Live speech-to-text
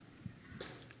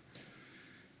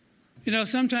You know,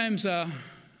 sometimes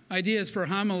ideas for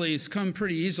homilies come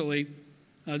pretty easily.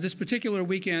 This particular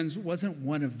weekend wasn't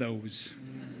one of those.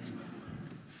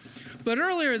 But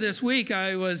earlier this week,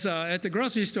 I was at the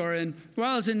grocery store, and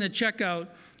while I was in the checkout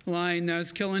line, I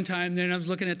was killing time there, and I was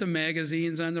looking at the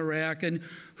magazines on the rack and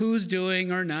who's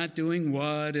doing or not doing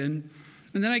what. And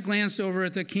then I glanced over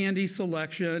at the candy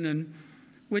selection, and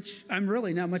which I'm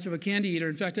really not much of a candy eater.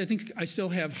 In fact, I think I still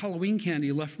have Halloween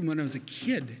candy left from when I was a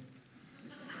kid.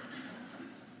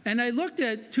 And I looked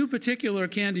at two particular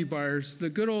candy bars, the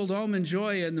good old Almond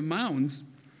Joy and the Mounds,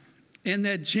 and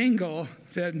that jingle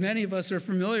that many of us are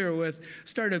familiar with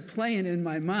started playing in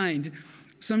my mind.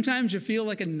 Sometimes you feel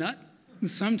like a nut, and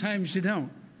sometimes you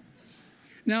don't.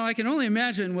 Now, I can only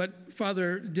imagine what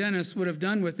Father Dennis would have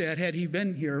done with that had he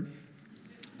been here.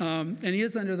 And he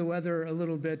is under the weather a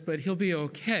little bit, but he'll be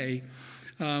okay.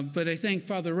 But I thank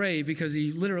Father Ray because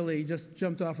he literally just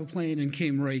jumped off a plane and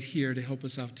came right here to help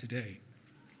us out today.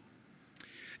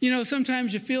 You know,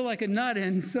 sometimes you feel like a nut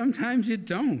and sometimes you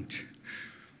don't.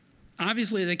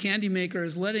 Obviously, the candy maker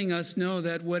is letting us know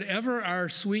that whatever our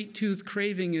sweet tooth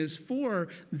craving is for,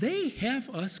 they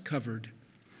have us covered.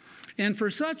 And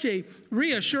for such a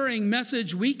reassuring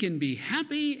message, we can be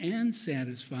happy and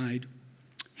satisfied.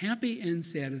 Happy and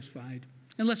satisfied.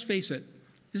 And let's face it,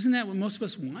 isn't that what most of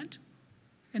us want?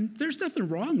 And there's nothing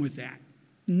wrong with that.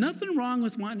 Nothing wrong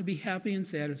with wanting to be happy and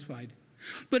satisfied.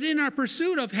 But in our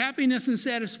pursuit of happiness and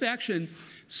satisfaction,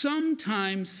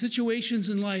 sometimes situations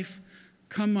in life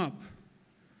come up.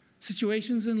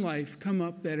 Situations in life come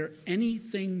up that are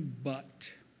anything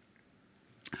but.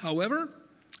 However,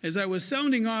 as I was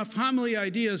sounding off homily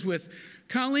ideas with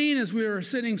Colleen as we were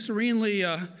sitting serenely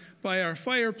by our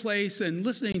fireplace and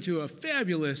listening to a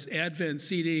fabulous Advent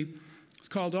CD, it's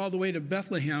called All the Way to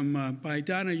Bethlehem by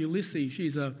Donna Ulisse.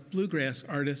 She's a bluegrass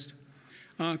artist.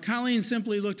 Colleen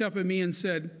simply looked up at me and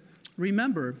said,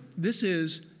 "Remember, this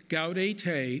is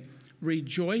Gaudete,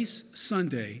 Rejoice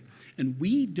Sunday, and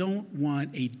we don't want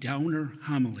a downer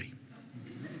homily."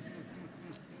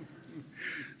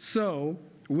 So,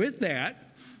 with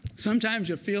that, sometimes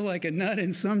you feel like a nut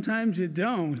and sometimes you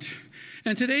don't.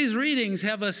 And today's readings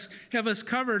have us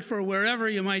covered for wherever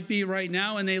you might be right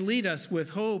now, and they lead us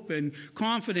with hope and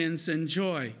confidence and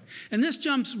joy. And this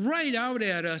jumps right out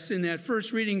at us in that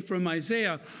first reading from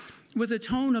Isaiah with a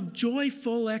tone of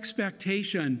joyful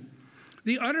expectation.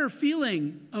 The utter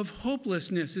feeling of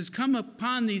hopelessness has come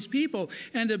upon these people,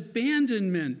 and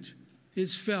abandonment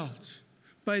is felt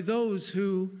by those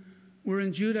who were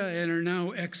in Judah and are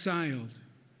now exiled.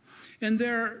 And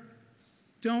there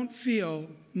don't feel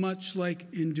much like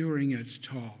enduring it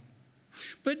at all.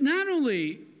 But not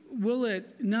only will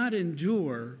it not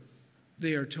endure,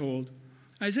 they are told,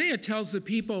 Isaiah tells the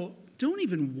people, don't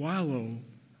even wallow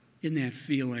in that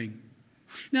feeling.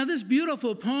 Now, this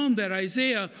beautiful poem that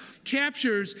Isaiah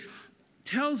captures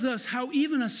tells us how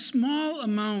even a small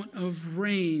amount of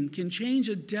rain can change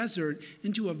a desert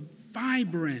into a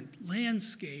vibrant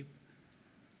landscape.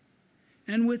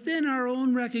 And within our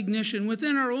own recognition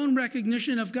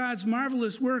of God's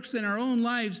marvelous works in our own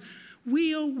lives,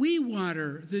 we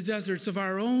water the deserts of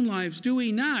our own lives, do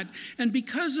we not? And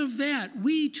because of that,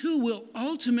 we too will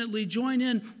ultimately join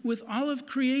in with all of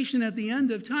creation at the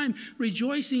end of time,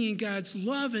 rejoicing in God's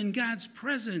love and God's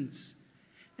presence.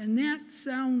 And that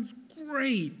sounds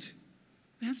great.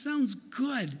 That sounds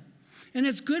good. And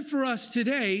it's good for us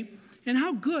today. And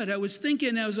how good, I was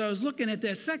thinking as I was looking at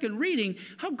that second reading,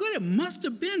 how good it must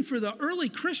have been for the early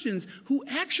Christians who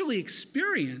actually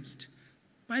experienced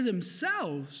by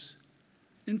themselves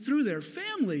and through their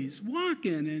families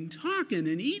walking and talking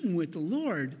and eating with the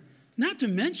Lord, not to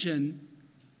mention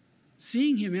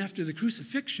seeing him after the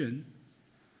crucifixion.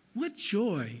 What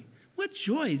joy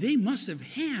they must have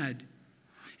had.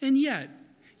 And yet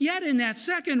in that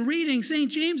second reading,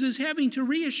 St. James is having to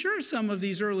reassure some of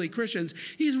these early Christians.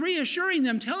 He's reassuring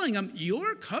them, telling them,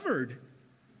 you're covered.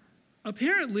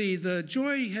 Apparently, the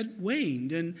joy had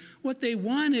waned, and what they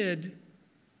wanted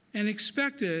and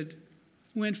expected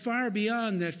went far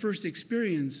beyond that first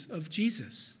experience of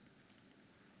Jesus.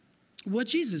 What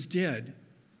Jesus did,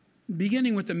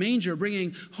 beginning with the manger,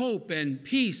 bringing hope and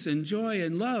peace and joy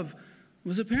and love,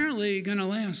 was apparently going to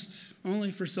last only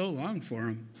for so long for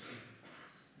him.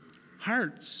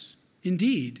 Hearts,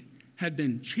 indeed, had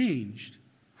been changed.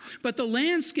 But the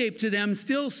landscape to them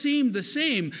still seemed the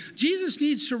same. Jesus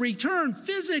needs to return,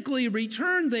 physically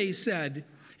return, they said,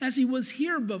 as he was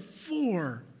here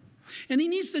before. And he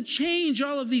needs to change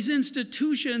all of these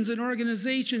institutions and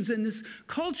organizations and this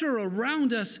culture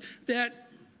around us that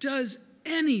does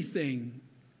anything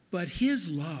but his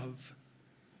love.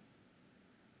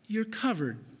 You're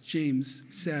covered, James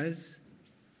says.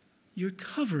 You're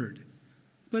covered.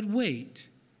 But wait,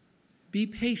 be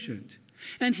patient.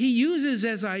 And he uses,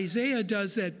 as Isaiah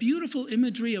does, that beautiful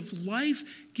imagery of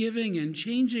life-giving and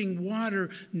changing water,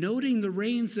 noting the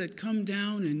rains that come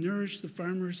down and nourish the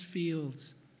farmer's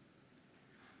fields.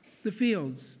 The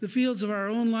fields of our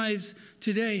own lives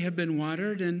today have been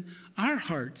watered, and our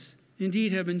hearts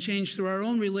indeed have been changed through our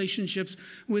own relationships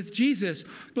with Jesus.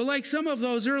 But like some of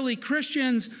those early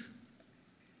Christians,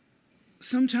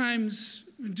 sometimes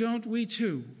don't we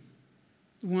too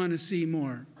want to see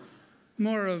more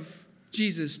of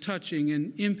Jesus touching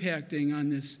and impacting on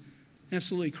this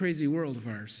absolutely crazy world of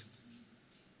ours?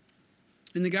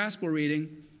 In the gospel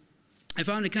reading, I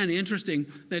found it kind of interesting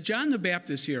that John the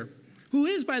Baptist here, who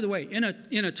is, by the way, in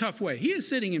a tough way, he is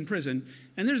sitting in prison,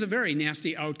 and there's a very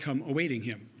nasty outcome awaiting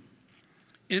him.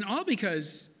 And all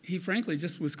because he frankly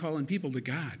just was calling people to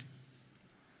God.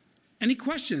 And he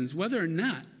questions whether or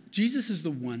not Jesus is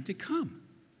the one to come,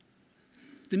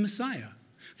 the Messiah,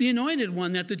 the anointed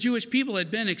one that the Jewish people had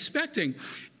been expecting.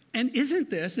 And isn't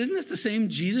this the same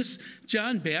Jesus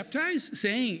John baptized,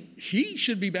 saying he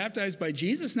should be baptized by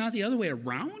Jesus, not the other way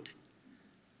around?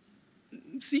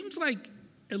 Seems like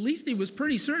at least he was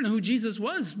pretty certain who Jesus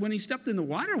was when he stepped in the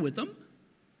water with them.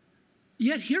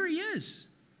 Yet here he is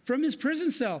from his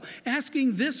prison cell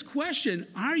asking this question: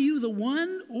 are you the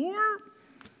one, or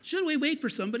should we wait for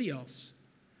somebody else?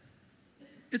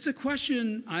 It's a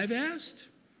question I've asked,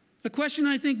 a question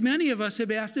I think many of us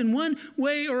have asked in one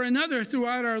way or another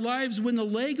throughout our lives when the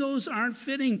Legos aren't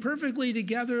fitting perfectly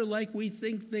together like we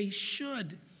think they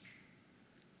should.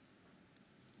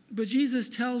 But Jesus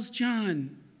tells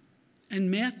John, and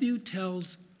Matthew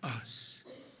tells us,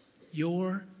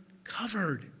 you're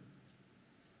covered.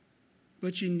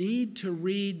 But you need to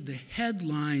read the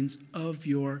headlines of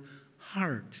your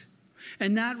heart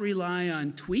and not rely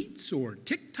on tweets or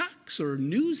TikToks or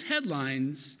news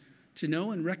headlines to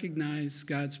know and recognize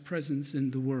God's presence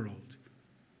in the world.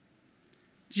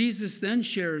 Jesus then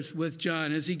shares with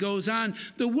John, as he goes on,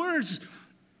 the words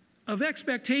of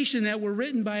expectation that were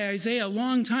written by Isaiah a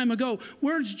long time ago,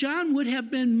 words John would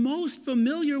have been most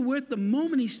familiar with the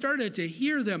moment he started to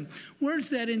hear them, words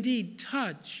that indeed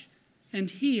touch and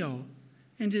heal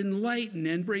and enlighten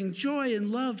and bring joy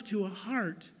and love to a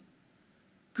heart.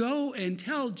 Go and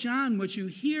tell John what you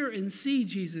hear and see,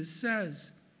 Jesus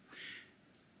says.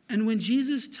 And when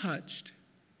Jesus touched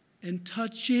and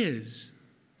touches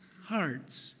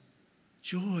hearts,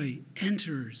 joy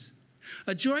enters.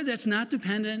 A joy that's not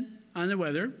dependent on the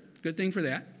weather, good thing for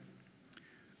that,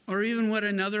 or even what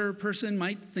another person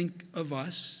might think of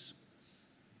us.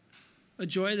 A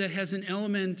joy that has an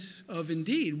element of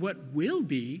indeed what will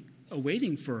be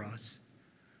awaiting for us,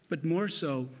 but more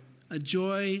so, a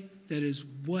joy that is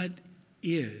what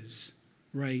is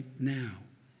right now.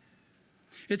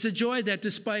 It's a joy that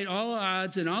despite all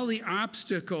odds and all the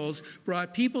obstacles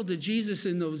brought people to Jesus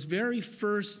in those very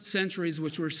first centuries,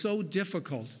 which were so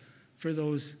difficult for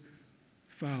those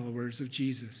followers of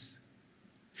Jesus.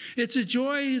 It's a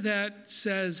joy that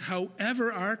says,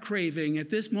 however our craving at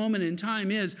this moment in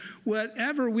time is,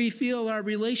 whatever we feel our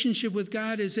relationship with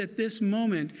God is at this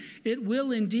moment, it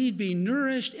will indeed be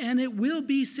nourished and it will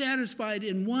be satisfied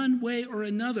in one way or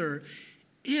another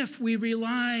if we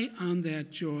rely on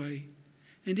that joy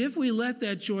and if we let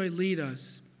that joy lead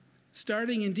us,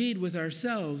 starting indeed with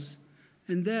ourselves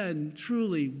and then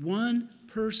truly one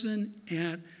person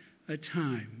at a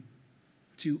time,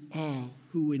 to all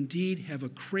who indeed have a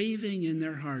craving in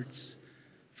their hearts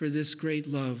for this great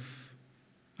love,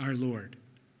 our Lord.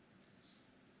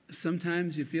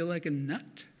 Sometimes you feel like a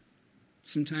nut.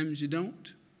 Sometimes you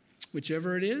don't.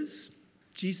 Whichever it is,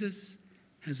 Jesus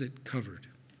has it covered.